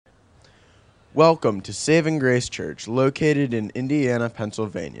Welcome to Saving Grace Church, located in Indiana,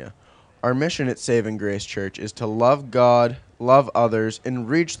 Pennsylvania. Our mission at Saving Grace Church is to love God, love others, and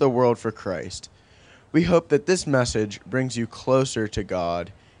reach the world for Christ. We hope that this message brings you closer to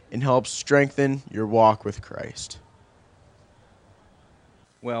God and helps strengthen your walk with Christ.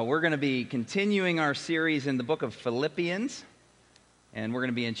 Well, we're going to be continuing our series in the book of Philippians, and we're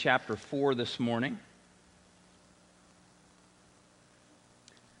going to be in chapter 4 this morning.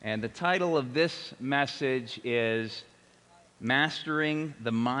 And the title of this message is Mastering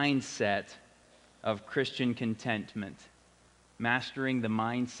the Mindset of Christian Contentment. Mastering the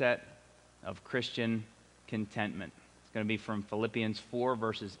Mindset of Christian Contentment. It's going to be from Philippians 4,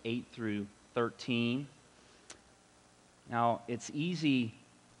 verses 8 through 13. Now, it's easy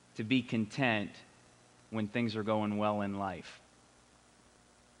to be content when things are going well in life.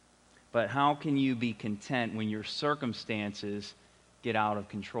 But how can you be content when your circumstances get out of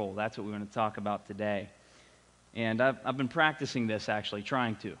control? That's what we're going to talk about today. And I've been practicing this, actually,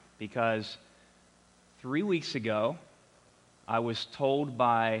 trying to, because 3 weeks ago, I was told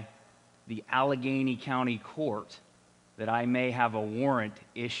by the Allegheny County Court that I may have a warrant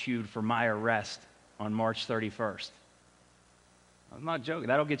issued for my arrest on March 31st. I'm not joking.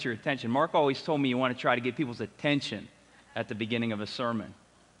 That'll get your attention. Mark always told me you want to try to get people's attention at the beginning of a sermon.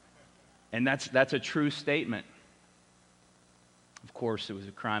 And that's a true statement. Of course, it was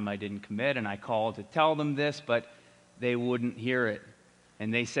a crime I didn't commit, and I called to tell them this, but they wouldn't hear it.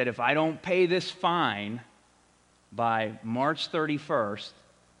 And they said, if I don't pay this fine by March 31st,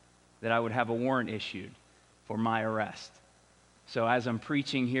 that I would have a warrant issued for my arrest. So as I'm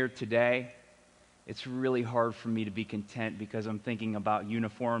preaching here today, it's really hard for me to be content because I'm thinking about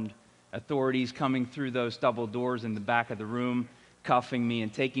uniformed authorities coming through those double doors in the back of the room, cuffing me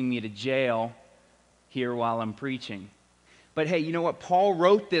and taking me to jail here while I'm preaching. But hey, you know what? Paul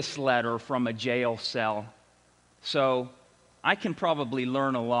wrote this letter from a jail cell, so I can probably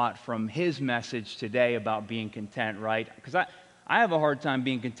learn a lot from his message today about being content, right? Because I have a hard time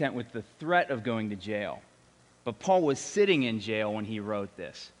being content with the threat of going to jail. But Paul was sitting in jail when he wrote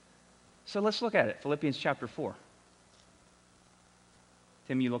this. So let's look at it. Philippians chapter 4.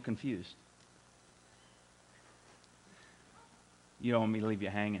 Tim, you look confused. You don't want me to leave you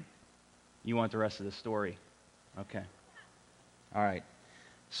hanging. You want the rest of the story. Okay. All right.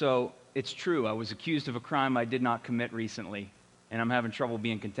 So it's true. I was accused of a crime I did not commit recently, and I'm having trouble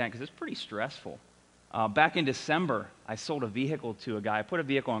being content because it's pretty stressful. Back in December, I sold a vehicle to a guy. I put a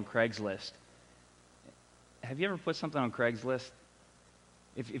vehicle on Craigslist. Have you ever put something on Craigslist?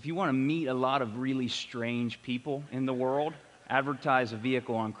 If you want to meet a lot of really strange people in the world, advertise a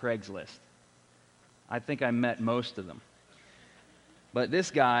vehicle on Craigslist. I think I met most of them. But this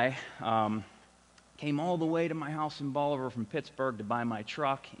guy came all the way to my house in Bolivar from Pittsburgh to buy my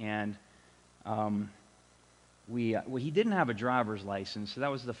truck, and he didn't have a driver's license, so that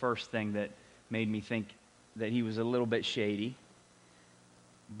was the first thing that made me think that he was a little bit shady.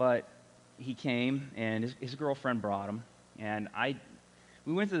 But he came, and his girlfriend brought him, and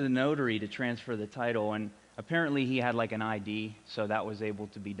we went to the notary to transfer the title, and apparently he had like an ID, so that was able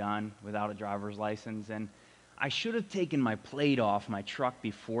to be done without a driver's license. And I should have taken my plate off my truck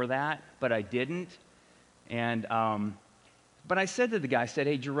before that, but I didn't. And but I said to the guy, I said,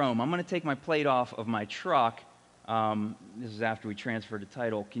 hey, Jerome, I'm going to take my plate off of my truck. This is after we transferred the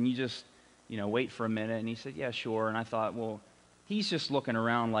title. Can you just, wait for a minute? And he said, yeah, sure. And I thought, well, he's just looking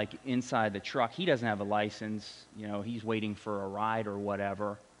around like inside the truck. He doesn't have a license. He's waiting for a ride or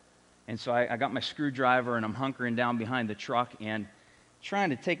whatever. And so I got my screwdriver, and I'm hunkering down behind the truck and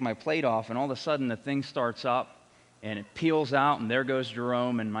trying to take my plate off. And all of a sudden, the thing starts up, and it peels out, and there goes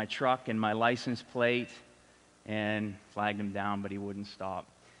Jerome and my truck and my license plate, and flagged him down, but he wouldn't stop.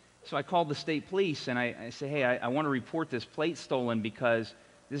 So I called the state police, and I said, hey, I want to report this plate stolen because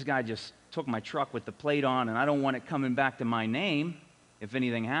this guy just took my truck with the plate on, and I don't want it coming back to my name if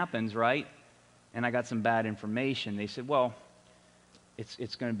anything happens, right? And I got some bad information. They said, well,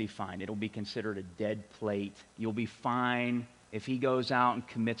 it's going to be fine. It'll be considered a dead plate. You'll be fine if he goes out and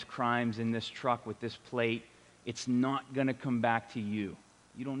commits crimes in this truck with this plate. It's not going to come back to you.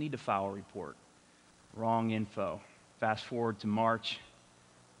 You don't need to file a report. Wrong info. Fast forward to March,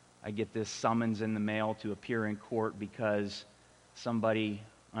 I get this summons in the mail to appear in court because somebody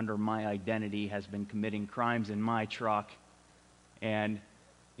under my identity has been committing crimes in my truck. And,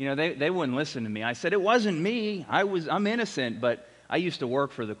 they wouldn't listen to me. I said, it wasn't me. I'm innocent, but I used to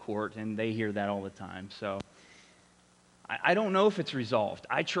work for the court, and they hear that all the time. So I don't know if it's resolved.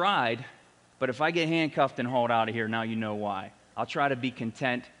 I tried, but if I get handcuffed and hauled out of here, now you know why. I'll try to be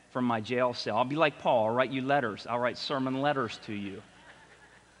content from my jail cell. I'll be like Paul. I'll write you letters. I'll write sermon letters to you.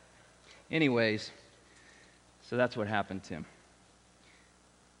 Anyways, so that's what happened to him.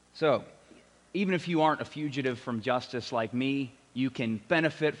 So, even if you aren't a fugitive from justice like me, you can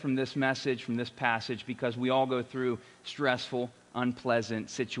benefit from this message, from this passage, because we all go through stressful, unpleasant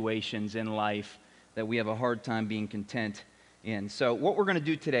situations in life that we have a hard time being content in. So what we're going to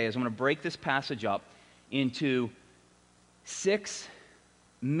do today is I'm going to break this passage up into 6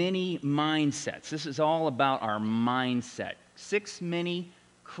 mini mindsets. This is all about our mindset. 6 mini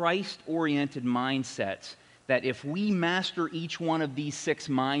Christ-oriented mindsets that if we master each one of these 6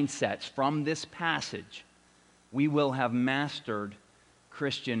 mindsets from this passage, we will have mastered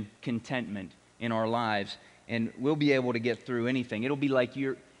Christian contentment in our lives, and we'll be able to get through anything. It'll be like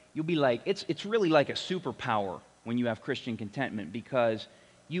it's really like a superpower when you have Christian contentment, because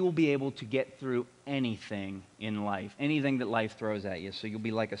you will be able to get through anything in life, anything that life throws at you. So you'll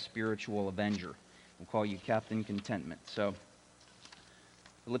be like a spiritual avenger. We'll call you Captain Contentment. So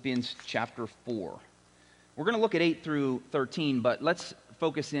Philippians chapter 4. We're going to look at 8 through 13, but let's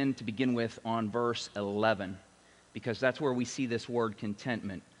focus in to begin with on verse 11, because that's where we see this word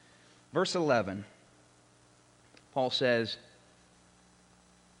contentment. Verse 11, Paul says,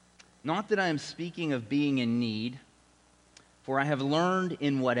 "Not that I am speaking of being in need, for I have learned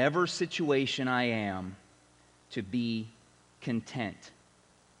in whatever situation I am to be content."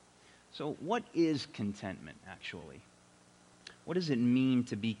 So what is contentment, actually? What does it mean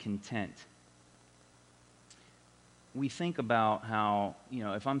to be content? We think about how,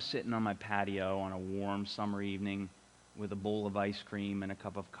 if I'm sitting on my patio on a warm summer evening with a bowl of ice cream and a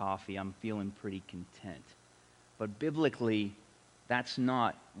cup of coffee, I'm feeling pretty content. But biblically, that's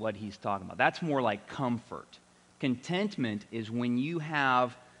not what he's talking about. That's more like comfort. Contentment is when you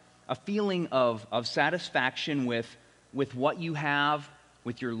have a feeling of satisfaction with what you have,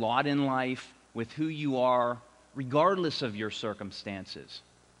 with your lot in life, with who you are, regardless of your circumstances.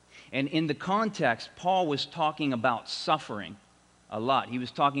 And in the context, Paul was talking about suffering a lot. He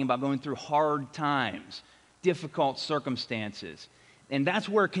was talking about going through hard times, difficult circumstances. And that's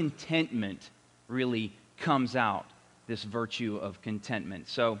where contentment really comes out, this virtue of contentment.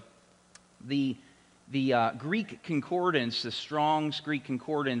 So the Greek concordance, the Strong's Greek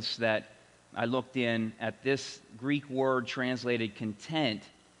concordance that I looked in at, this Greek word translated content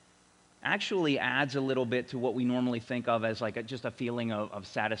actually adds a little bit to what we normally think of as like just a feeling of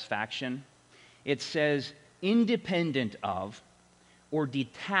satisfaction. It says independent of or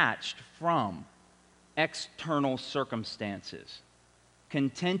detached from external circumstances,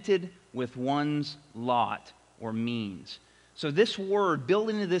 contented with one's lot or means. So this word,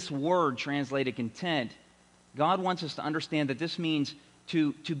 built into this word translated content, God wants us to understand that this means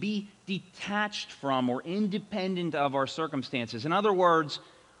to be detached from or independent of our circumstances. In other words,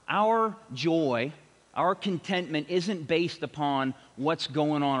 our joy, our contentment isn't based upon what's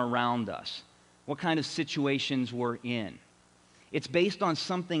going on around us, what kind of situations we're in. It's based on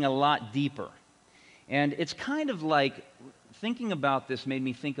something a lot deeper. And it's kind of like, thinking about this made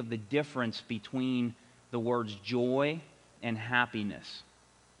me think of the difference between the words joy and happiness.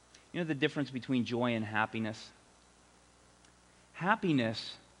 You know the difference between joy and happiness?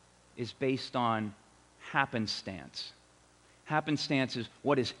 Happiness is based on happenstance. Happenstance is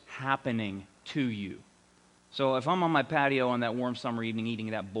what is happening to you. So if I'm on my patio on that warm summer evening eating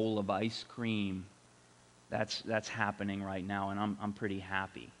that bowl of ice cream, that's happening right now, and I'm pretty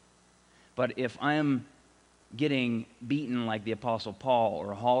happy. But if I'm getting beaten like the Apostle Paul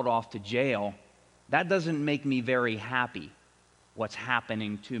or hauled off to jail, that doesn't make me very happy, what's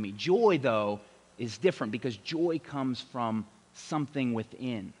happening to me. Joy, though, is different, because joy comes from something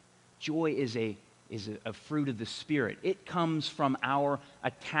within. Joy is a fruit of the Spirit. It comes from our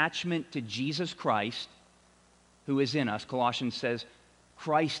attachment to Jesus Christ, who is in us. Colossians says,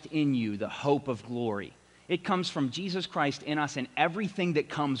 Christ in you, the hope of glory. It comes from Jesus Christ in us and everything that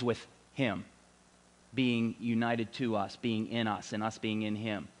comes with Him, being united to us, being in us, and us being in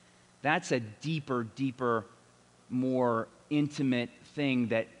Him. That's a deeper, more intimate thing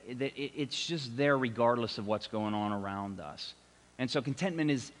that it's just there regardless of what's going on around us. And so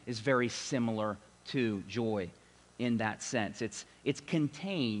contentment is very similar to joy in that sense. It's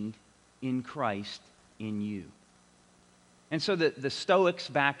contained in Christ in you. And so the Stoics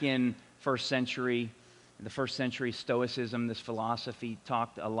back in the first century Stoicism, this philosophy,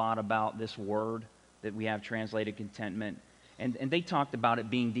 talked a lot about this word that we have translated contentment. And they talked about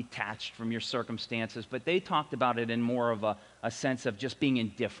it being detached from your circumstances, but they talked about it in more of a sense of just being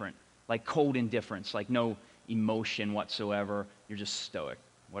indifferent, like cold indifference, like no emotion whatsoever. You're just stoic.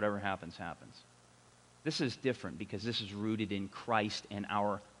 Whatever happens, happens. This is different because this is rooted in Christ and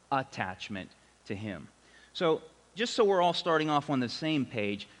our attachment to Him. So just so we're all starting off on the same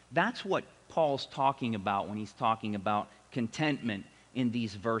page, That's what Paul's talking about when he's talking about contentment in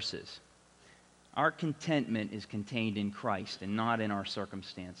these verses. Our contentment is contained in Christ and not in our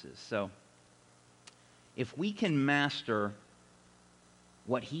circumstances. So, if we can master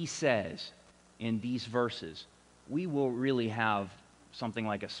what he says in these verses, we will really have something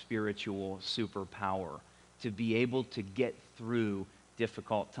like a spiritual superpower to be able to get through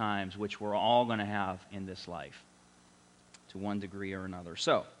difficult times, which we're all going to have in this life to one degree or another.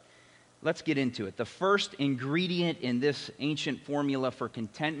 So, let's get into it. The first ingredient in this ancient formula for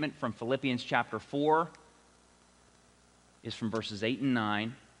contentment from Philippians chapter 4 is from verses 8 and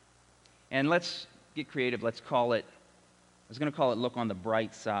 9. And let's get creative. Let's call it, I was going to call it look on the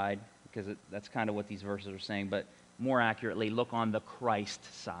bright side, because that's kind of what these verses are saying, but more accurately, look on the Christ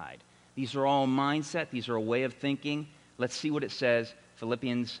side. These are all mindset. These are a way of thinking. Let's see what it says,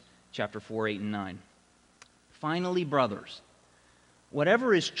 Philippians chapter 4, 8, and 9. Finally, brothers,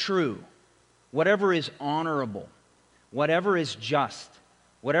 whatever is true, whatever is honorable, whatever is just,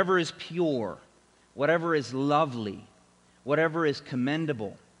 whatever is pure, whatever is lovely, whatever is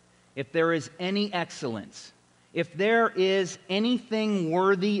commendable, if there is any excellence, if there is anything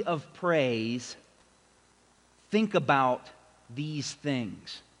worthy of praise, think about these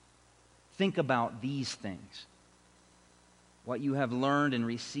things. Think about these things. What you have learned and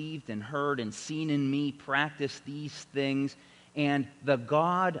received and heard and seen in me, practice these things, and the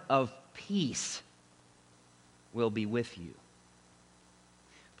God of peace will be with you.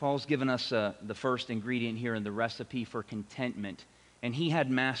 Paul's given us the first ingredient here in the recipe for contentment, and he had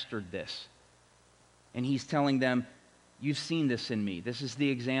mastered this. And he's telling them, you've seen this in me. This is the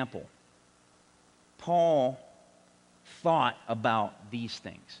example. Paul thought about these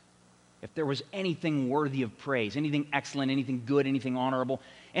things. If there was anything worthy of praise, anything excellent, anything good, anything honorable.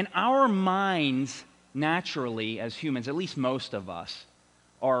 And our minds, naturally, as humans, at least most of us,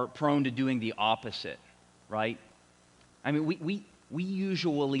 are prone to doing the opposite, right? I mean, we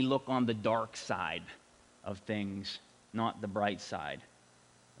usually look on the dark side of things, not the bright side.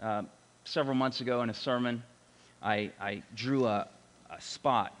 Several months ago in a sermon, I drew a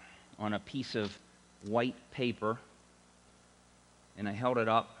spot on a piece of white paper, and I held it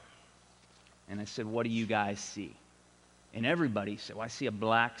up, and I said, what do you guys see? And everybody said, well, I see a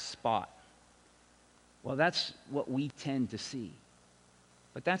black spot. Well, that's what we tend to see.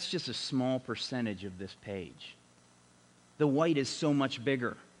 But that's just a small percentage of this page. The white is so much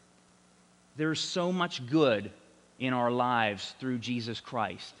bigger. There's so much good in our lives through Jesus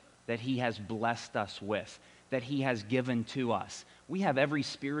Christ that he has blessed us with, that he has given to us. We have every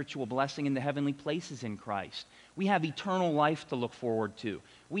spiritual blessing in the heavenly places in Christ. We have eternal life to look forward to.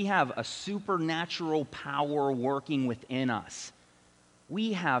 We have a supernatural power working within us.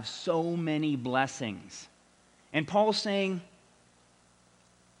 We have so many blessings. And Paul's saying,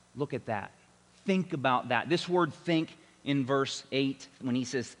 look at that. Think about that. This word think in verse 8, when he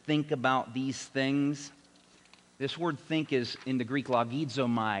says think about these things, this word think is in the Greek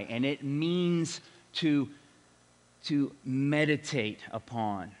logizomai, and it means to meditate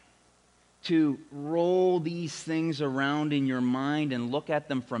upon, to roll these things around in your mind and look at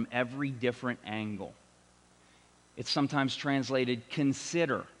them from every different angle. It's sometimes translated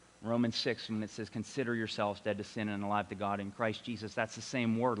consider. Romans 6, when it says consider yourselves dead to sin and alive to God in Christ Jesus, that's the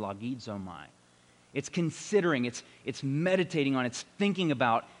same word, logizomai. It's considering, it's meditating on, it's thinking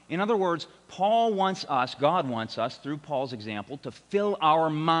about. In other words, Paul wants us, God wants us, through Paul's example, to fill our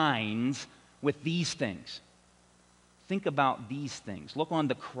minds with these things. Think about these things. Look on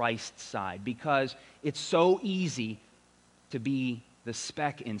the Christ side, because it's so easy to be the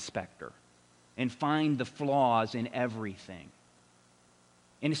speck inspector and find the flaws in everything.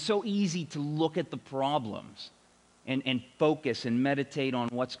 And it's so easy to look at the problems and focus and meditate on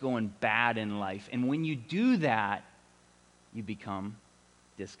what's going bad in life. And when you do that, you become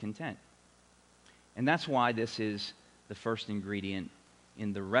discontent. And that's why this is the first ingredient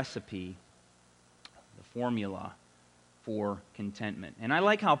in the recipe, the formula for contentment. And I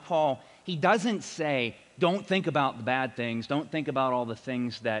like how Paul, he doesn't say, don't think about the bad things, don't think about all the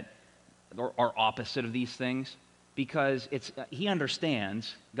things that are opposite of these things. Because he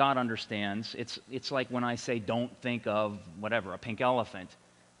understands, God understands. It's like when I say don't think of whatever, a pink elephant.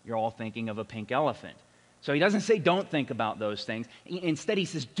 You're all thinking of a pink elephant. So he doesn't say don't think about those things. Instead he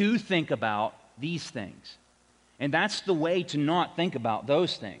says do think about these things. And that's the way to not think about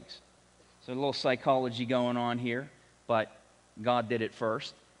those things. So a little psychology going on here, but God did it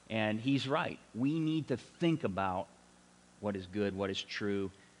first, and he's right. We need to think about what is good, what is true,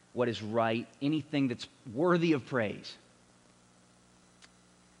 what is right, anything that's worthy of praise.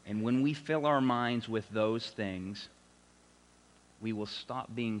 And when we fill our minds with those things, we will stop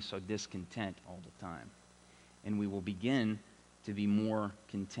being so discontent all the time. And we will begin to be more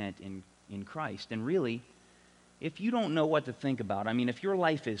content in Christ. And really, if you don't know what to think about, I mean, if your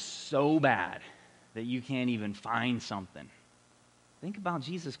life is so bad that you can't even find something, think about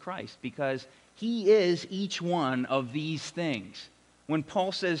Jesus Christ, because he is each one of these things. When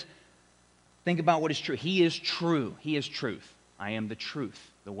Paul says, think about what is true, he is true. He is truth. I am the truth,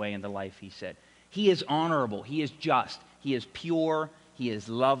 the way and the life, he said. He is honorable. He is just. He is pure. He is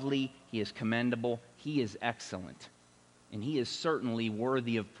lovely. He is commendable. He is excellent. And he is certainly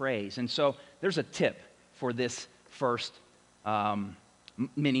worthy of praise. And so there's a tip for this first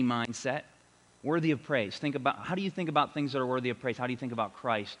mini mindset. Worthy of praise. Think about, how do you think about things that are worthy of praise? How do you think about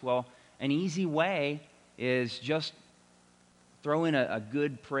Christ? Well, an easy way is just throw in a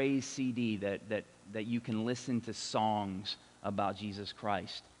good praise CD that you can listen to songs about Jesus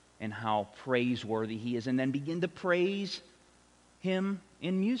Christ and how praiseworthy he is, and then begin to praise him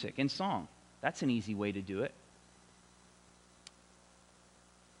in music, in song. That's an easy way to do it.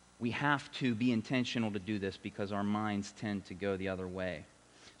 We have to be intentional to do this because our minds tend to go the other way.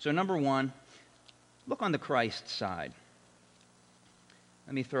 So number one, look on the Christ side.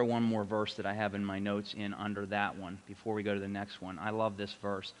 Let me throw one more verse that I have in my notes in under that one before we go to the next one. I love this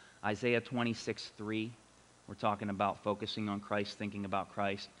verse. Isaiah 26:3. We're talking about focusing on Christ, thinking about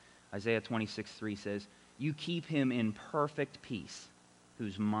Christ. Isaiah 26:3 says, "You keep him in perfect peace,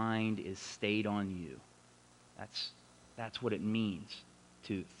 whose mind is stayed on you." That's what it means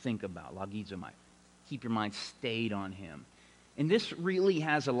to think about, lagizomai. Keep your mind stayed on him. And this really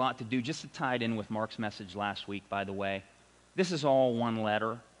has a lot to do, just to tie it in with Mark's message last week, by the way. This is all one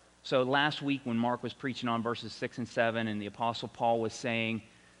letter. So last week when Mark was preaching on verses 6 and 7, and the Apostle Paul was saying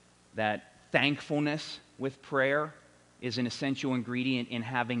that thankfulness with prayer is an essential ingredient in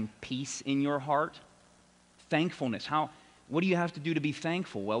having peace in your heart. Thankfulness. What do you have to do to be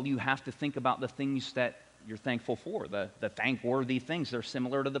thankful? Well, you have to think about the things that you're thankful for, the thankworthy things. They're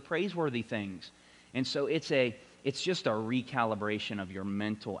similar to the praiseworthy things. And so it's just a recalibration of your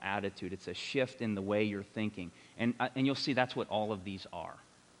mental attitude. It's a shift in the way you're thinking. And you'll see that's what all of these are.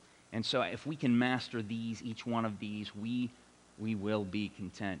 And so if we can master these, each one of these, we will be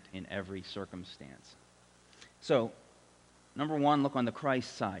content in every circumstance. So, number one, look on the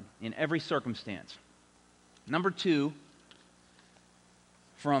Christ side in every circumstance. Number two,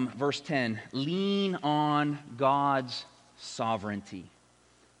 from verse 10, lean on God's sovereignty.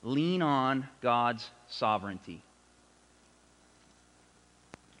 Lean on God's sovereignty.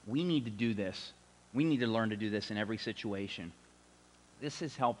 We need to do this. We need to learn to do this in every situation. This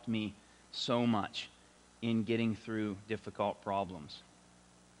has helped me so much in getting through difficult problems.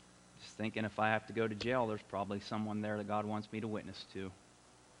 Just thinking if I have to go to jail, there's probably someone there that God wants me to witness to.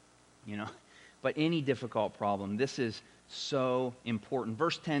 You know? But any difficult problem, this is so important.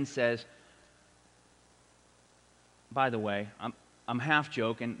 Verse 10 says, by the way, I'm half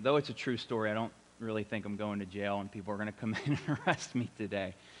joking. Though it's a true story, I don't really think I'm going to jail and people are going to come in and arrest me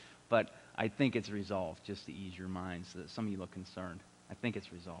today. But I think it's resolved, just to ease your minds. Some of you look concerned. I think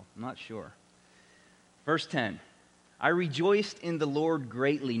it's resolved. I'm not sure. Verse 10, I rejoiced in the Lord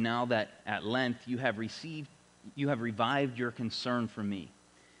greatly now that at length you have revived your concern for me.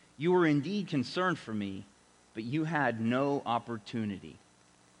 You were indeed concerned for me, but you had no opportunity.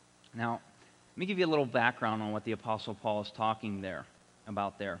 Now, let me give you a little background on what the Apostle Paul is talking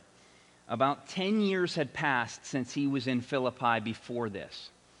about there. About 10 years had passed since he was in Philippi before this.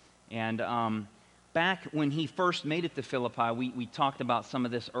 And back when he first made it to Philippi, we talked about some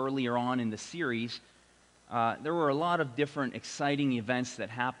of this earlier on in the series. There were a lot of different exciting events that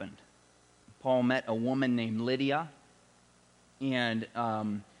happened. Paul met a woman named Lydia, and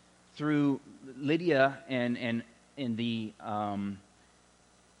through Lydia and the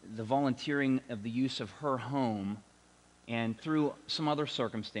volunteering of the use of her home, and through some other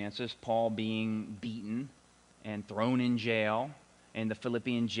circumstances, Paul being beaten and thrown in jail, and the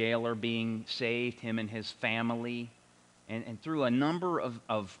Philippian jailer being saved, him and his family, and through a number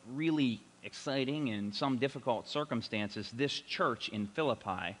of really exciting and some difficult circumstances, this church in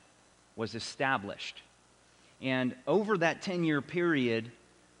Philippi was established. And over that 10-year period,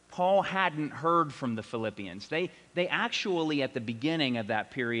 Paul hadn't heard from the Philippians. They actually, at the beginning of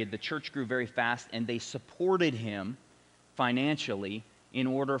that period, the church grew very fast, and they supported him financially in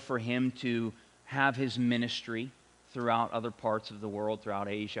order for him to have his ministry throughout other parts of the world, throughout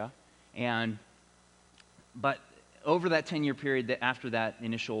Asia. But over that 10-year period, after that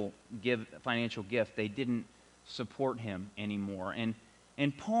initial financial gift, they didn't support him anymore.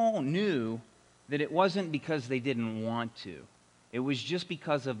 And Paul knew that it wasn't because they didn't want to. It was just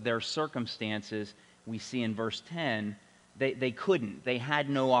because of their circumstances, we see in verse 10, They couldn't. They had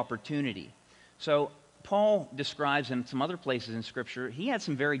no opportunity. So Paul describes in some other places in Scripture, he had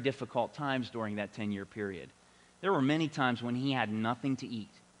some very difficult times during that 10-year period. There were many times when he had nothing to eat.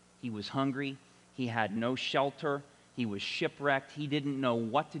 He was hungry. He had no shelter. He was shipwrecked. He didn't know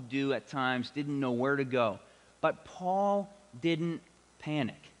what to do at times, didn't know where to go. But Paul didn't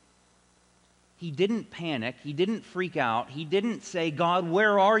panic. He didn't panic. He didn't freak out. He didn't say, God,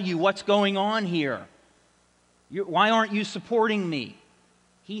 where are you? What's going on here? Why aren't you supporting me?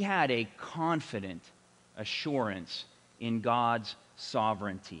 He had a confident assurance in God's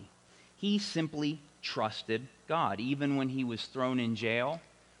sovereignty. He simply trusted God, even when he was thrown in jail,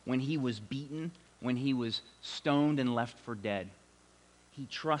 when he was beaten, when he was stoned and left for dead. He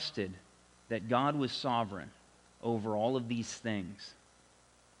trusted that God was sovereign over all of these things,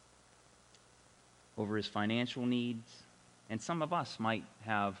 over his financial needs, and some of us might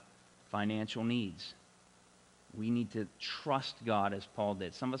have financial needs. We need to trust God as Paul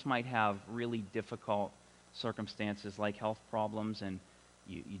did. Some of us might have really difficult circumstances like health problems, and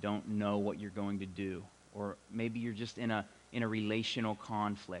you don't know what you're going to do. Or maybe you're just in a relational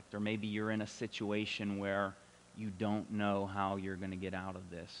conflict, or maybe you're in a situation where you don't know how you're going to get out of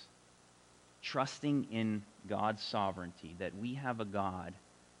this. Trusting in God's sovereignty, that we have a God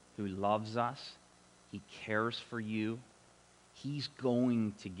who loves us, he cares for you, he's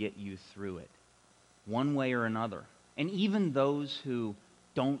going to get you through it, one way or another. And even those who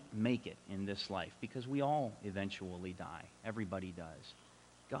don't make it in this life, because we all eventually die, everybody does,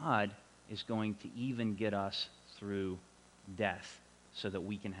 God is going to even get us through death so that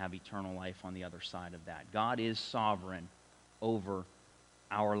we can have eternal life on the other side of that. God is sovereign over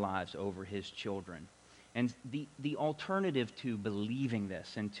our lives, over his children. And the alternative to believing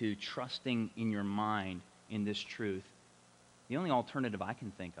this and to trusting in your mind in this truth, the only alternative I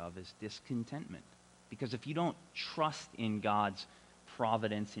can think of is discontentment. Because if you don't trust in God's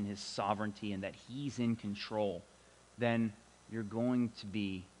providence, in his sovereignty, and that he's in control, then you're going to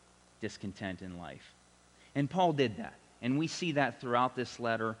be discontent in life. And Paul did that. And we see that throughout this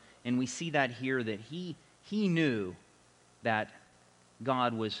letter, and we see that here, that he knew that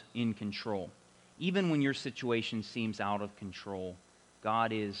God was in control. Even when your situation seems out of control,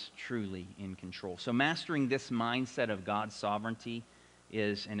 God is truly in control. So mastering this mindset of God's sovereignty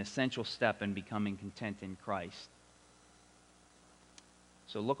is an essential step in becoming content in Christ.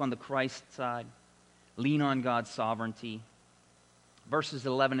 So look on the Christ side. Lean on God's sovereignty. Verses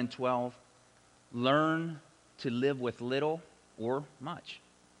 11 and 12. Learn to live with little or much.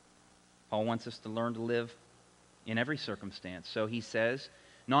 Paul wants us to learn to live in every circumstance. So he says,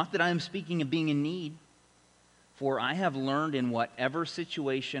 not that I am speaking of being in need, for I have learned in whatever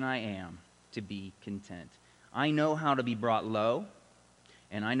situation I am to be content. I know how to be brought low,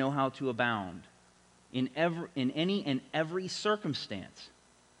 and I know how to abound. In any and every circumstance,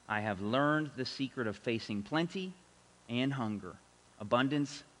 I have learned the secret of facing plenty and hunger,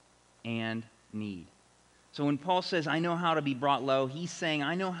 abundance and need. So when Paul says, I know how to be brought low, he's saying,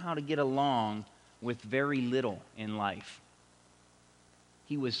 I know how to get along with very little in life.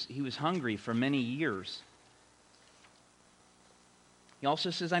 He was hungry for many years. He also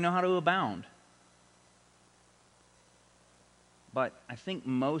says, I know how to abound. But I think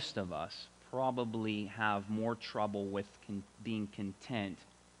most of us probably have more trouble with being content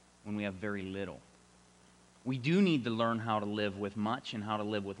when we have very little. We do need to learn how to live with much and how to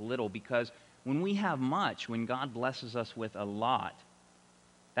live with little, because when we have much, when God blesses us with a lot,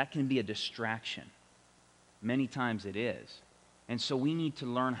 that can be a distraction. Many times it is. And so we need to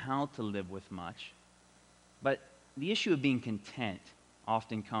learn how to live with much. But the issue of being content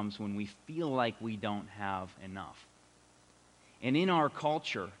often comes when we feel like we don't have enough. And in our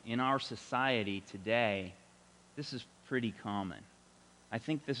culture, in our society today, this is pretty common. I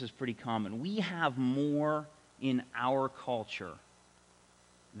think this is pretty common. We have more in our culture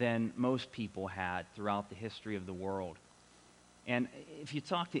than most people had throughout the history of the world. And if you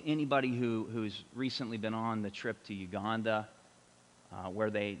talk to anybody who's recently been on the trip to Uganda, where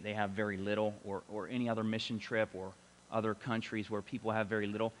they have very little, or any other mission trip or other countries where people have very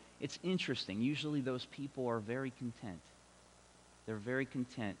little, it's interesting. Usually those people are very content. They're very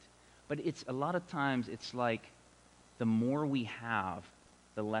content. But a lot of times it's like the more we have,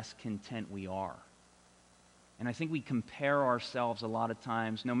 the less content we are. And I think we compare ourselves a lot of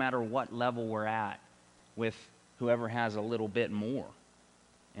times, no matter what level we're at, with whoever has a little bit more.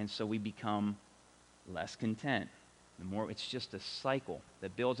 And so we become less content. The more, it's just a cycle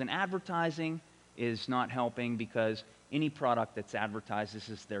that builds. And advertising is not helping, because any product that's advertised, this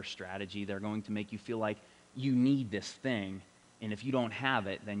is their strategy. They're going to make you feel like you need this thing, and if you don't have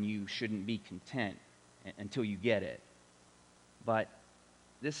it, then you shouldn't be content until you get it. but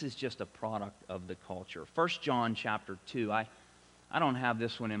this is just a product of the culture. 1 John chapter 2. I don't have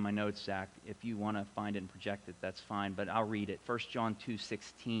this one in my notes, Zach. If you want to find it and project it, that's fine, but I'll read it. 1 John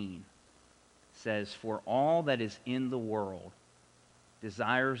 2:16 says, "For all that is in the world,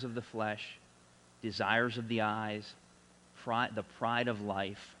 desires of the flesh, desires of the eyes, the pride of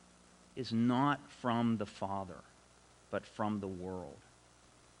life, is not from the Father, but from the world."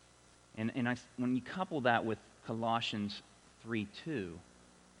 And when you couple that with Colossians 3:2,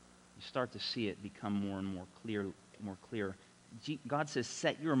 you start to see it become more and more clear. God says,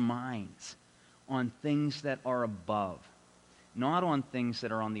 set your minds on things that are above, not on things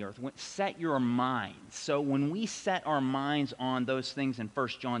that are on the earth. Set your minds. So when we set our minds on those things in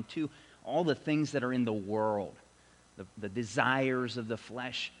 1 John 2, all the things that are in the world, the desires of the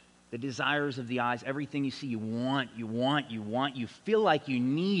flesh, the desires of the eyes, everything you see, you want, you feel like you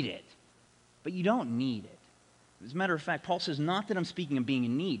need it, but you don't need it. As a matter of fact, Paul says, not that I'm speaking of being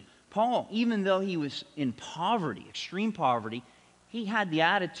in need. Paul, even though he was in poverty, extreme poverty, he had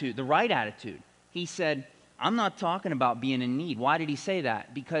the right attitude. He said, I'm not talking about being in need. Why did he say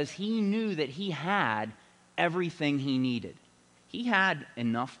that? Because he knew that he had everything he needed. He had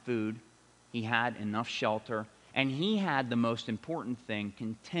enough food, he had enough shelter, and he had the most important thing,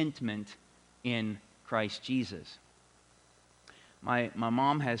 contentment in Christ Jesus. My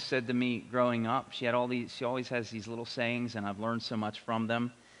mom has said to me growing up, she always has these little sayings, and I've learned so much from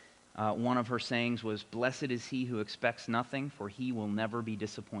them. One of her sayings was, "Blessed is he who expects nothing, for he will never be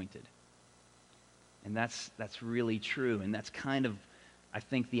disappointed." And that's really true, and that's kind of, I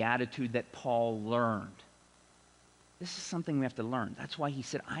think, the attitude that Paul learned. This is something we have to learn. That's why he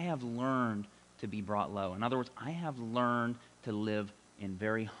said, I have learned to be brought low. In other words, I have learned to live in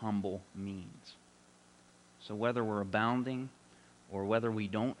very humble means. So whether we're abounding or whether we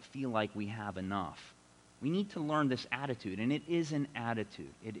don't feel like we have enough, we need to learn this attitude. And it is an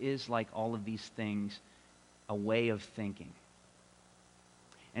attitude. It is, like all of these things, a way of thinking.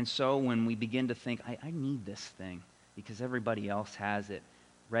 And so when we begin to think, I need this thing because everybody else has it,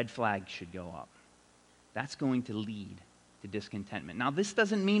 red flags should go up. That's going to lead to discontentment. Now, this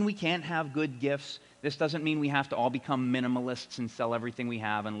doesn't mean we can't have good gifts. This doesn't mean we have to all become minimalists and sell everything we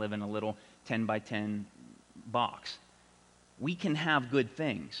have and live in a little 10 by 10 box. We can have good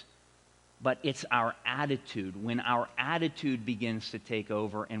things, but it's our attitude. When our attitude begins to take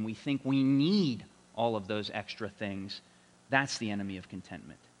over and we think we need all of those extra things, that's the enemy of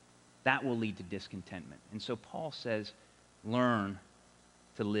contentment. That will lead to discontentment. And so Paul says, learn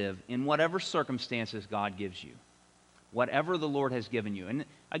to live in whatever circumstances God gives you, whatever the Lord has given you. And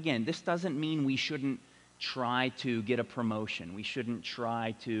again, this doesn't mean we shouldn't try to get a promotion. We shouldn't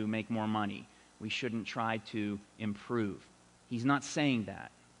try to make more money. We shouldn't try to improve. He's not saying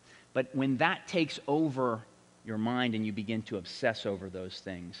that. But when that takes over your mind and you begin to obsess over those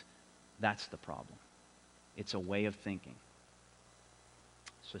things, that's the problem. It's a way of thinking.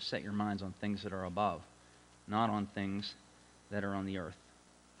 So set your minds on things that are above, not on things that are on the earth.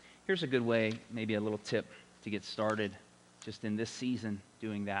 Here's a good way, maybe a little tip to get started just in this season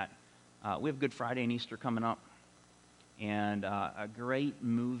doing that. We have Good Friday and Easter coming up, and a great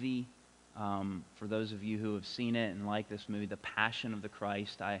movie for those of you who have seen it and like this movie, The Passion of the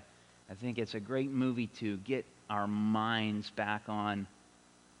Christ. I think it's a great movie to get our minds back on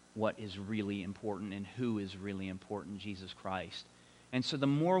what is really important and who is really important, Jesus Christ. And so the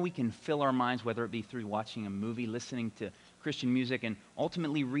more we can fill our minds, whether it be through watching a movie, listening to Christian music, and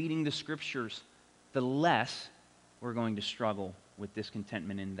ultimately reading the Scriptures, the less we're going to struggle with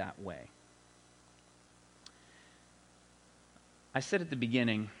discontentment in that way. I said at the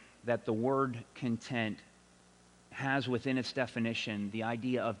beginning that the word content has within its definition the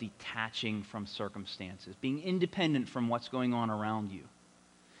idea of detaching from circumstances, being independent from what's going on around you.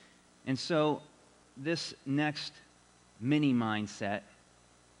 And so this next mini mindset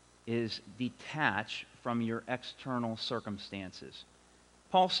is detach from your external circumstances.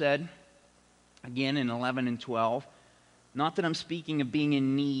 Paul said, again in 11 and 12, not that I'm speaking of being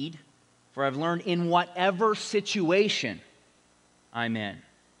in need, for I've learned in whatever situation I'm in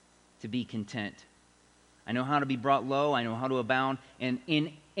to be content. I know how to be brought low, I know how to abound, and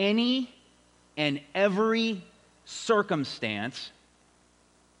in any and every circumstance,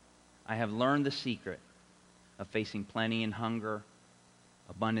 I have learned the secret of facing plenty and hunger,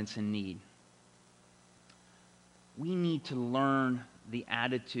 abundance and need. We need to learn the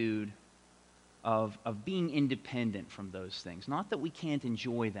attitude of being independent from those things. Not that we can't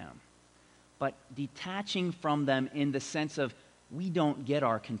enjoy them, but detaching from them in the sense of we don't get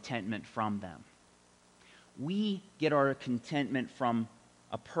our contentment from them. We get our contentment from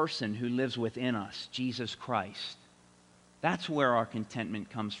a person who lives within us, Jesus Christ. That's where our contentment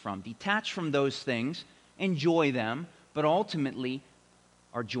comes from. Detach from those things, enjoy them, but ultimately,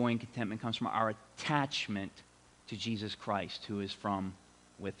 our joy and contentment comes from our attachment to Jesus Christ, who is from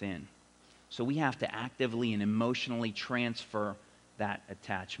within. So we have to actively and emotionally transfer that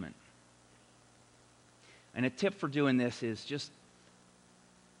attachment. And a tip for doing this is just,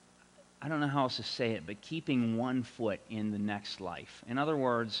 I don't know how else to say it, but keeping one foot in the next life. In other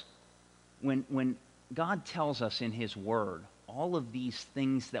words, when God tells us in His Word all of these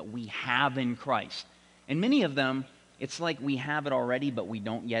things that we have in Christ, and many of them, it's like we have it already, but we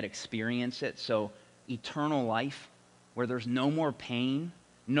don't yet experience it. So eternal life, where there's no more pain,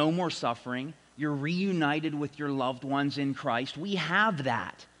 no more suffering, you're reunited with your loved ones in Christ. We have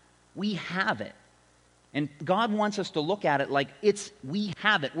that. We have it. And God wants us to look at it like we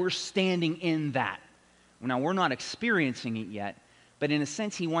have it. We're standing in that. Now, we're not experiencing it yet, but in a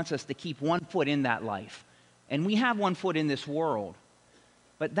sense, He wants us to keep one foot in that life. And we have one foot in this world.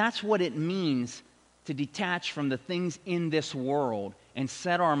 But that's what it means to detach from the things in this world and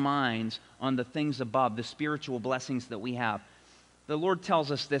set our minds on the things above, the spiritual blessings that we have. The Lord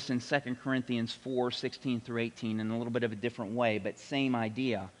tells us this in 2 Corinthians 4:16 through 18 in a little bit of a different way, but same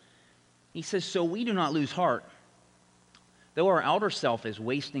idea. He says, "So we do not lose heart. Though our outer self is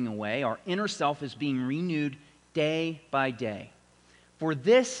wasting away, our inner self is being renewed day by day. For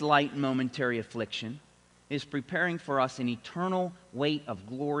this light momentary affliction is preparing for us an eternal weight of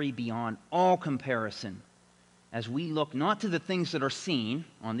glory beyond all comparison, as we look not to the things that are seen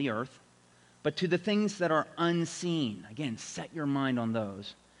on the earth, but to the things that are unseen." Again, set your mind on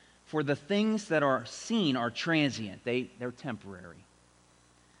those. "For the things that are seen are transient." They're temporary.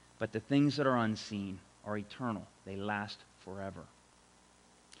 "But the things that are unseen are eternal." They last forever.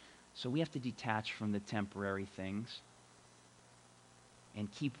 So we have to detach from the temporary things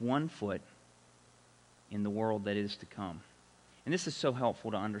and keep one foot in the world that is to come. And this is so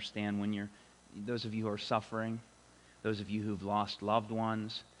helpful to understand when those of you who are suffering, those of you who've lost loved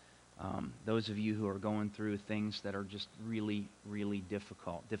ones, those of you who are going through things that are just really, really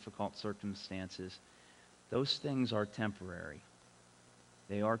difficult circumstances. Those things are temporary.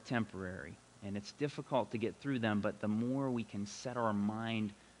 They are temporary. And it's difficult to get through them, but the more we can set our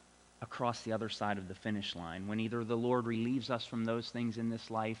mind across the other side of the finish line, when either the Lord relieves us from those things in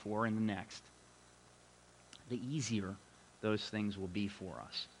this life or in the next, the easier those things will be for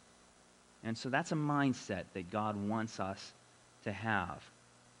us. And so that's a mindset that God wants us to have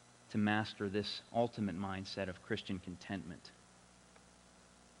to master this ultimate mindset of Christian contentment.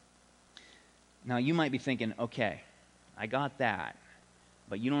 Now, you might be thinking, okay, I got that,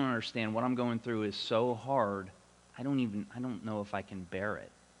 but you don't understand what I'm going through is so hard, I don't know if I can bear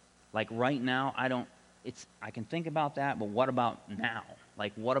it. Like right now, I can think about that, but what about now?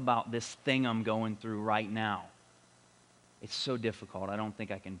 Like, what about this thing I'm going through right now? It's so difficult, I don't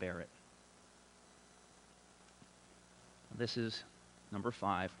think I can bear it. This is number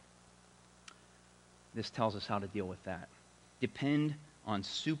 5. This tells us how to deal with that. Depend on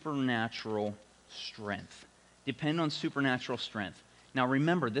supernatural strength. Depend on supernatural strength. Now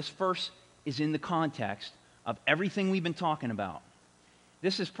remember, this verse is in the context of everything we've been talking about.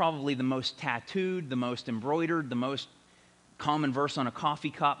 This is probably the most tattooed, the most embroidered, the most common verse on a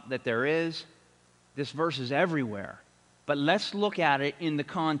coffee cup that there is. This verse is everywhere. But let's look at it in the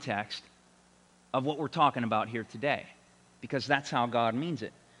context of what we're talking about here today, because that's how God means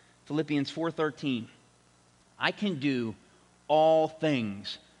it. Philippians 4:13. "I can do all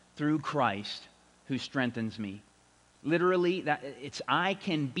things through Christ who strengthens me." Literally, I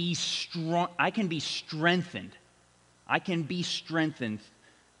can be strong. I can be strengthened. I can be strengthened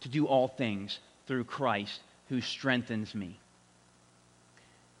to do all things through Christ who strengthens me.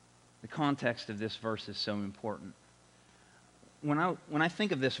 The context of this verse is so important. When I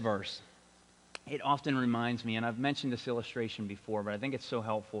think of this verse, it often reminds me, and I've mentioned this illustration before, but I think it's so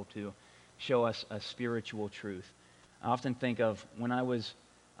helpful to show us a spiritual truth. I often think of when I was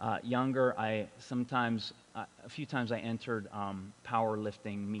younger, a few times I entered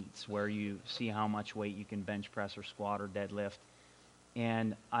powerlifting meets where you see how much weight you can bench press or squat or deadlift.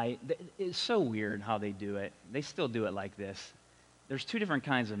 And it's so weird how they do it. They still do it like this. There's 2 different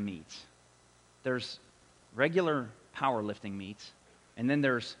kinds of meets. There's regular powerlifting meets, and then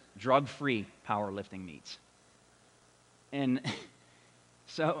there's drug-free powerlifting meets. And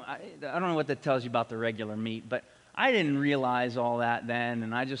so I don't know what that tells you about the regular meet, but I didn't realize all that then,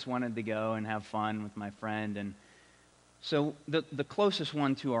 and I just wanted to go and have fun with my friend. And so the closest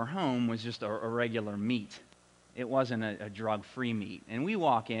one to our home was just a regular meet. It wasn't a drug-free meet. And we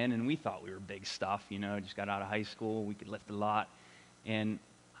walk in, and we thought we were big stuff, just got out of high school, we could lift a lot. And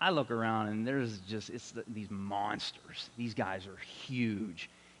I look around and there's just, these monsters. These guys are huge.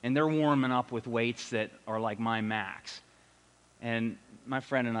 And they're warming up with weights that are like my max. And my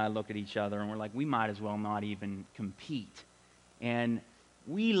friend and I look at each other and we're like, we might as well not even compete. And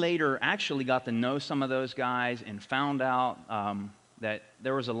we later actually got to know some of those guys and found out that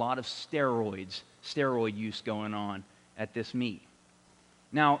there was a lot of steroid use going on at this meet.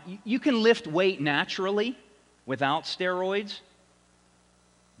 Now, you can lift weight naturally without steroids,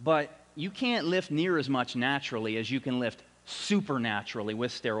 but you can't lift near as much naturally as you can lift supernaturally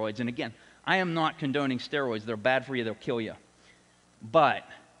with steroids. And again, I am not condoning steroids. They're bad for you. They'll kill you. But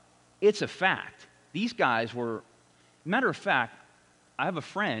it's a fact. These guys were, matter of fact, I have a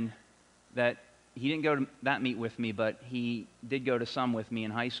friend that he didn't go to that meet with me, but he did go to some with me in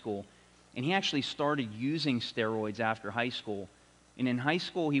high school. And he actually started using steroids after high school. And in high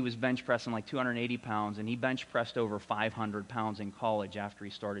school, he was bench pressing like 280 pounds, and he bench pressed over 500 pounds in college after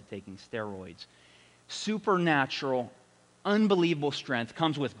he started taking steroids. Supernatural, unbelievable strength,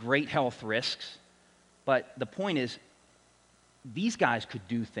 comes with great health risks. But the point is, these guys could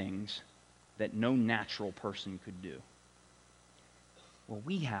do things that no natural person could do. Well,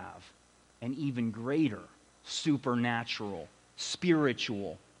 we have an even greater supernatural,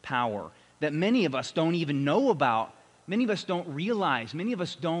 spiritual power that many of us don't even know about, many of us don't realize, many of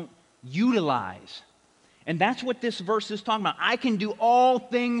us don't utilize. And that's what this verse is talking about. I can do all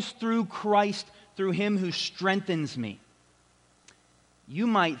things through Christ, through him who strengthens me. You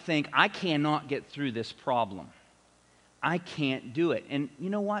might think, I cannot get through this problem. I can't do it. And you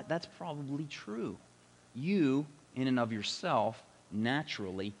know what? That's probably true. You, in and of yourself,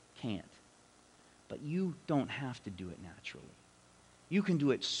 naturally can't. But you don't have to do it naturally. You can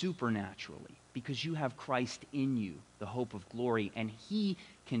do it supernaturally because you have Christ in you, the hope of glory, and he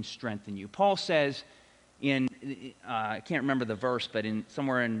can strengthen you. Paul says in, I can't remember the verse, but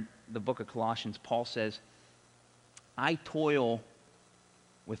somewhere in the book of Colossians, Paul says, I toil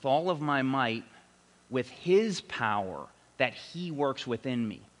with all of my might with his power that he works within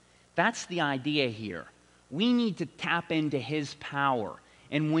me. That's the idea here. We need to tap into his power.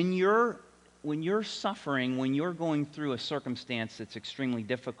 And when you're suffering, when you're going through a circumstance that's extremely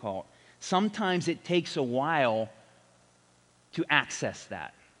difficult, sometimes it takes a while to access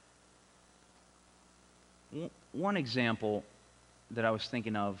that. One example that I was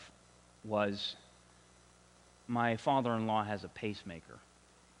thinking of was my father-in-law has a pacemaker.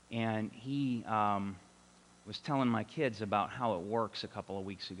 And he was telling my kids about how it works a couple of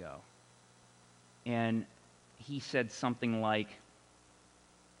weeks ago. And he said something like,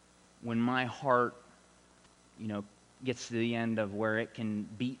 when my heart, gets to the end of where it can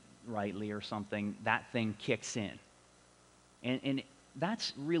beat rightly or something, that thing kicks in. And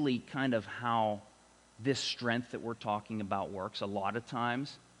that's really kind of how this strength that we're talking about works a lot of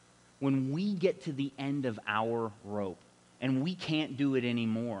times. When we get to the end of our rope and we can't do it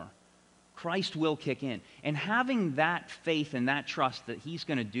anymore, Christ will kick in. And having that faith and that trust that he's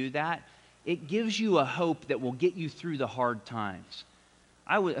going to do that, it gives you a hope that will get you through the hard times.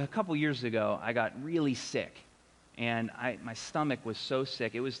 A couple years ago, I got really sick, and my stomach was so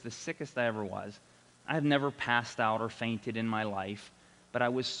sick. It was the sickest I ever was. I have never passed out or fainted in my life, but I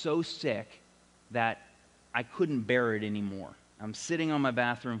was so sick that I couldn't bear it anymore. I'm sitting on my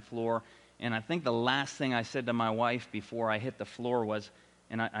bathroom floor, and I think the last thing I said to my wife before I hit the floor was,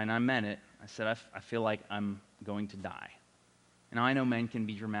 and I meant it, I said, I feel like I'm going to die. Now, I know men can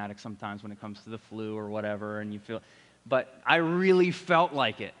be dramatic sometimes when it comes to the flu or whatever, and you feel, but I really felt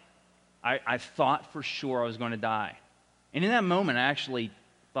like it. I thought for sure I was going to die. And in that moment, I actually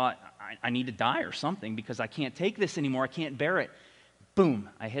thought, I need to die or something because I can't take this anymore. I can't bear it. Boom,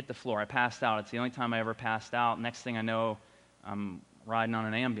 I hit the floor. I passed out. It's the only time I ever passed out. Next thing I know, I'm riding on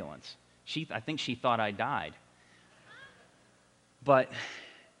an ambulance. I think she thought I died. But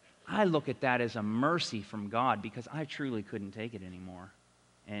I look at that as a mercy from God because I truly couldn't take it anymore.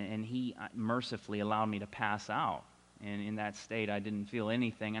 And he mercifully allowed me to pass out. And in that state, I didn't feel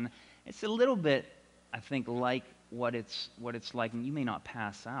anything. And it's a little bit, I think, like what it's like. And you may not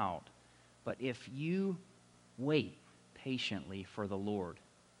pass out, but if you wait patiently for the Lord,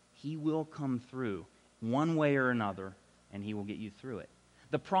 he will come through one way or another, and he will get you through it.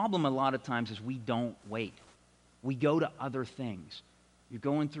 The problem a lot of times is we don't wait. We go to other things. You're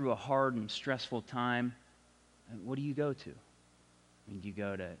going through a hard and stressful time. What do you go to? I mean, do you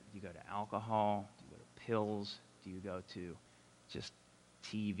go to alcohol? Do you go to pills? Do you go to just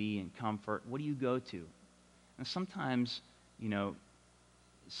TV and comfort? What do you go to? And sometimes,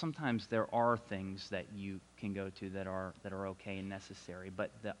 sometimes there are things that you can go to that are okay and necessary. But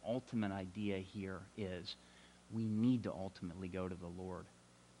the ultimate idea here is we need to ultimately go to the Lord.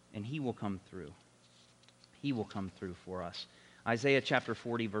 and he will come through. He will come through for us. Isaiah chapter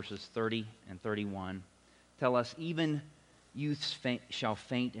 40, verses 30 and 31 tell us, even youths shall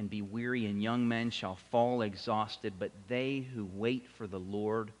faint and be weary, and young men shall fall exhausted, but they who wait for the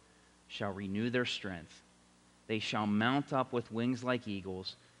Lord shall renew their strength. They shall mount up with wings like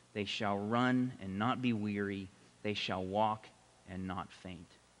eagles. They shall run and not be weary. They shall walk and not faint.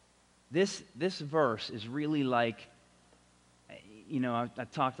 This verse is really like, I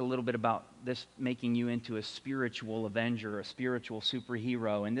talked a little bit about this making you into a spiritual avenger, a spiritual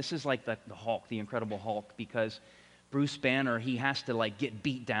superhero. And this is like the Hulk, the Incredible Hulk, because Bruce Banner, he has to get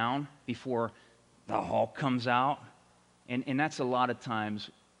beat down before the Hulk comes out. And that's a lot of times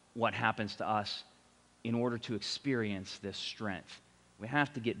what happens to us in order to experience this strength. We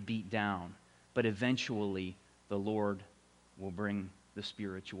have to get beat down, but eventually the Lord will bring the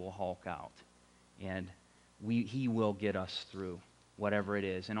spiritual Hulk out. And he will get us through whatever it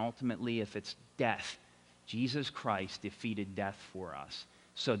is. And ultimately, if it's death, Jesus Christ defeated death for us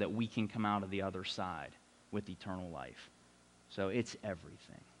so that we can come out of the other side with eternal life. So it's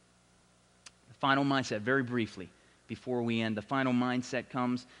everything. The final mindset, very briefly, before we end, the final mindset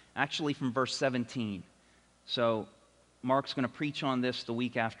comes actually from verse 17. So Mark's going to preach on this the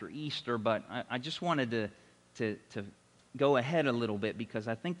week after Easter, but I just wanted to go ahead a little bit because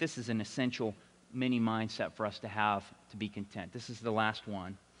I think this is an essential mini mindset for us to have to be content. This is the last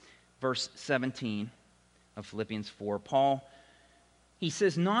one. Verse 17 of Philippians 4. Paul, he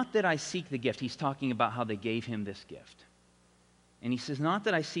says, not that I seek the gift. He's talking about how they gave him this gift. And he says, not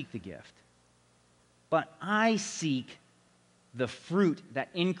that I seek the gift, but I seek the fruit that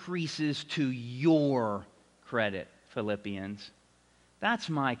increases to your credit, Philippians. That's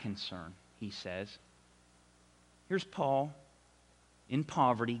my concern, he says. Here's Paul in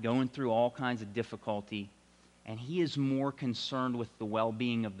poverty, going through all kinds of difficulty, and he is more concerned with the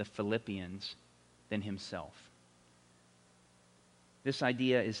well-being of the Philippians than himself. This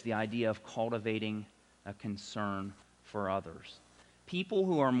idea is the idea of cultivating a concern for others. People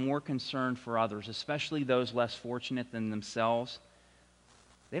who are more concerned for others, especially those less fortunate than themselves,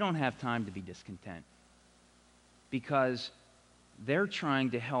 they don't have time to be discontent because they're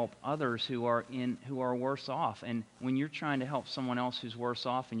trying to help others who are worse off. And when you're trying to help someone else who's worse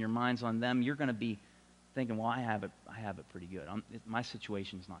off and your mind's on them, you're going to be thinking, well, I have it pretty good. My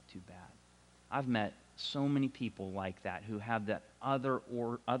situation's not too bad. I've met so many people like that who have that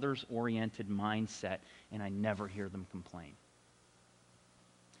others-oriented mindset, and I never hear them complain.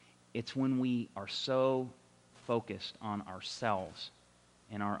 It's when we are so focused on ourselves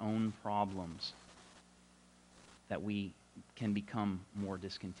and our own problems that we can become more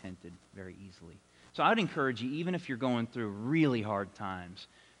discontented very easily. So I would encourage you, even if you're going through really hard times,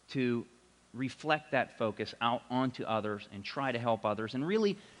 to reflect that focus out onto others and try to help others. And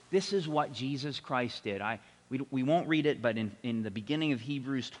really, this is what Jesus Christ did. We won't read it, but in the beginning of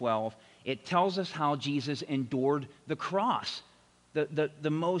Hebrews 12, it tells us how Jesus endured the cross, the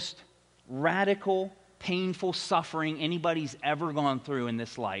most radical, painful suffering anybody's ever gone through in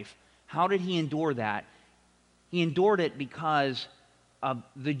this life. How did he endure that? He endured it because of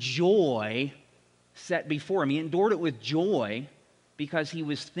the joy set before him. He endured it with joy because he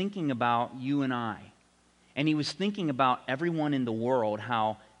was thinking about you and I. And he was thinking about everyone in the world,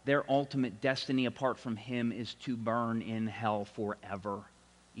 how their ultimate destiny apart from him is to burn in hell forever,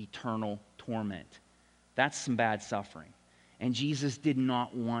 eternal torment. That's some bad suffering. And Jesus did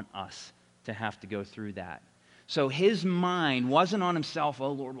not want us to have to go through that. So his mind wasn't on himself,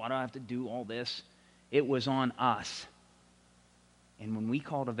 oh Lord, why do I have to do all this? It was on us. And when we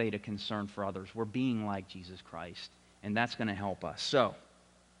cultivate a concern for others, we're being like Jesus Christ. And that's going to help us. So,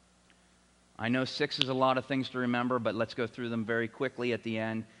 I know 6 is a lot of things to remember, but let's go through them very quickly at the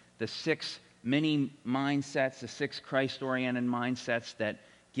end. The 6 mini mindsets, the 6 Christ-oriented mindsets that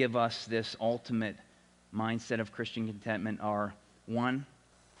give us this ultimate mindset of Christian contentment are: 1,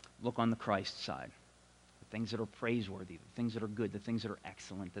 look on the Christ side. The things that are praiseworthy, the things that are good, the things that are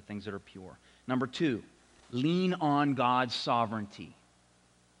excellent, the things that are pure. Number 2, lean on God's sovereignty.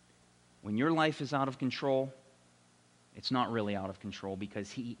 When your life is out of control, it's not really out of control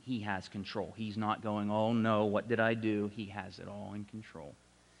because he has control. He's not going, oh no, what did I do? He has it all in control.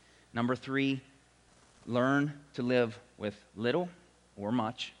 Number 3, learn to live with little or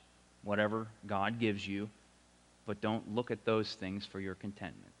much, whatever God gives you, but don't look at those things for your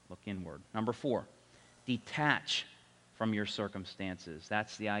contentment. Look inward. Number 4, detach from your circumstances.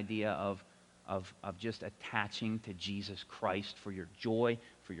 That's the idea of just attaching to Jesus Christ for your joy,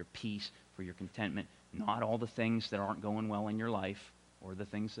 for your peace, for your contentment. Not all the things that aren't going well in your life or the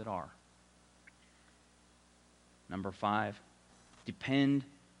things that are. Number 5, depend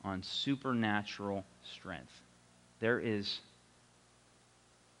on supernatural strength. There is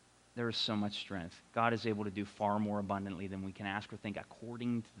so much strength. God is able to do far more abundantly than we can ask or think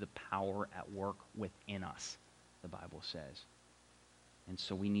according to the power at work within us, the Bible says. And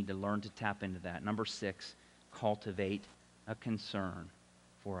so we need to learn to tap into that. Number 6, cultivate a concern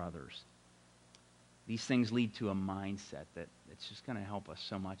for others. These things lead to a mindset that it's just going to help us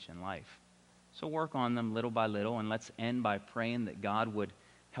so much in life. So work on them little by little, and let's end by praying that God would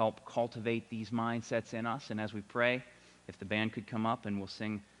help cultivate these mindsets in us. And as we pray, if the band could come up, and we'll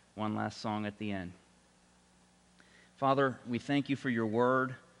sing one last song at the end. Father, we thank you for your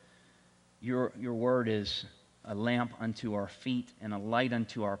word. Your word is a lamp unto our feet and a light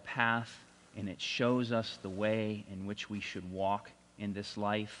unto our path, and it shows us the way in which we should walk in this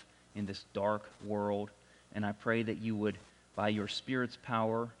life, in this dark world. And I pray that you would, by your Spirit's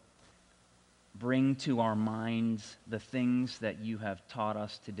power, bring to our minds the things that you have taught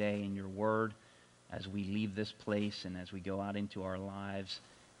us today in your word as we leave this place and as we go out into our lives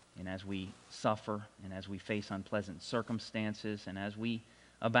and as we suffer and as we face unpleasant circumstances and as we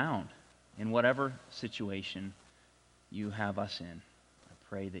abound in whatever situation you have us in. I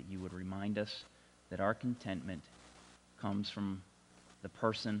pray that you would remind us that our contentment comes from the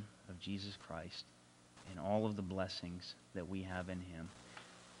person of Jesus Christ and all of the blessings that we have in him.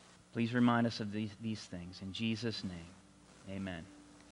 Please remind us of these things. In Jesus' name, amen.